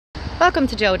Welcome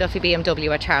to Joe Duffy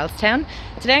BMW at Charlestown.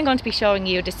 Today I'm going to be showing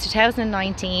you this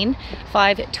 2019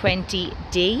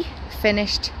 520D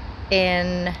finished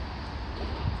in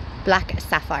black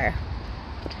sapphire.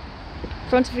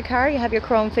 Front of your car you have your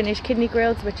chrome finish kidney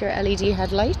grills with your LED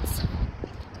headlights,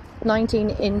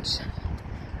 19-inch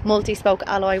multi-spoke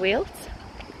alloy wheels.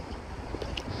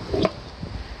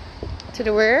 To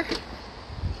the rear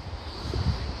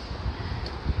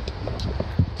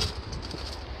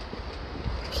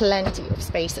plenty of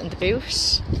space in the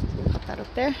boot. Pop that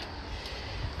up there.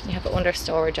 You have it under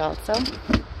storage also.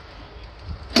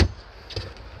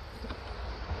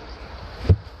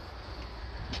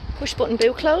 Push button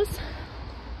boot close.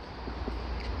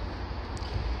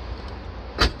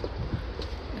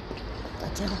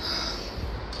 That down.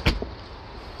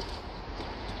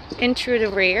 In through the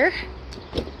rear,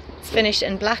 it's finished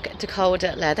in black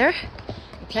Dakota leather.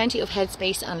 Plenty of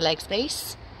headspace and leg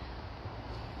space.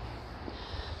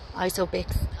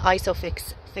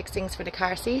 Isofix fixings for the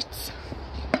car seats.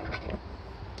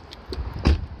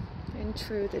 In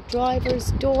through the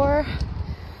driver's door,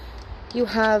 you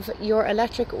have your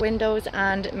electric windows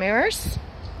and mirrors,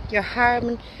 your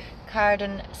Harman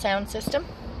Kardon sound system.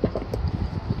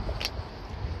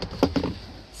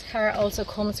 This car also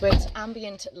comes with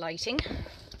ambient lighting.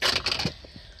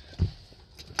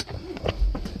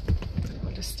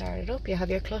 We'll just start it up. You have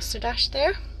your cluster dash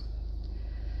there.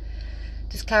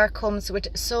 This car comes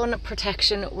with sun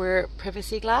protection rear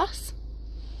privacy glass.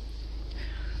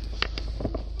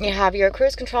 You have your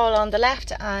cruise control on the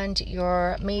left and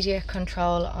your media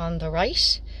control on the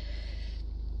right.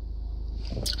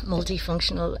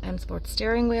 Multifunctional M Sport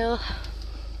steering wheel.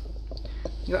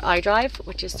 Your iDrive,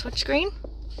 which is touchscreen,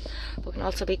 but can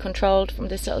also be controlled from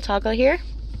this little toggle here.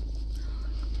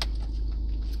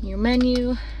 Your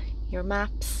menu, your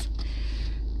maps,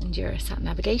 and your sat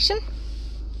navigation.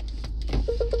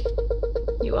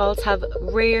 You also have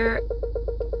rear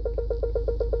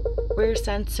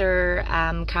sensor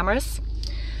cameras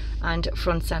and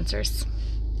front sensors.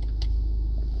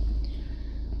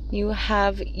 You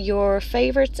have your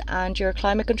favourites and your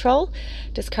climate control.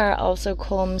 This car also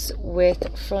comes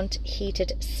with front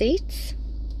heated seats.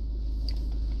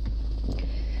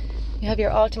 You have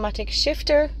your automatic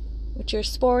shifter with your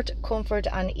sport, comfort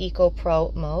and eco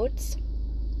pro modes.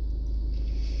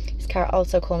 This car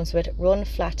also comes with run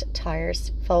flat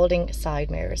tyres, folding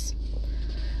side mirrors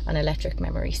and electric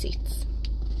memory seats.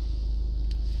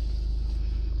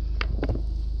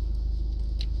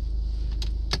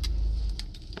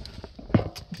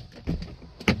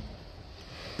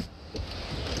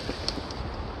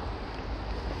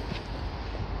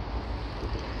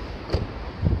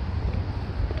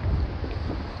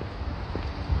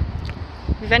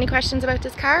 If you have any questions about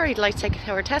this car or you'd like to take it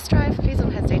for a test drive, please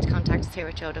don't hesitate to contact us here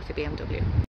at Joe Duffy BMW.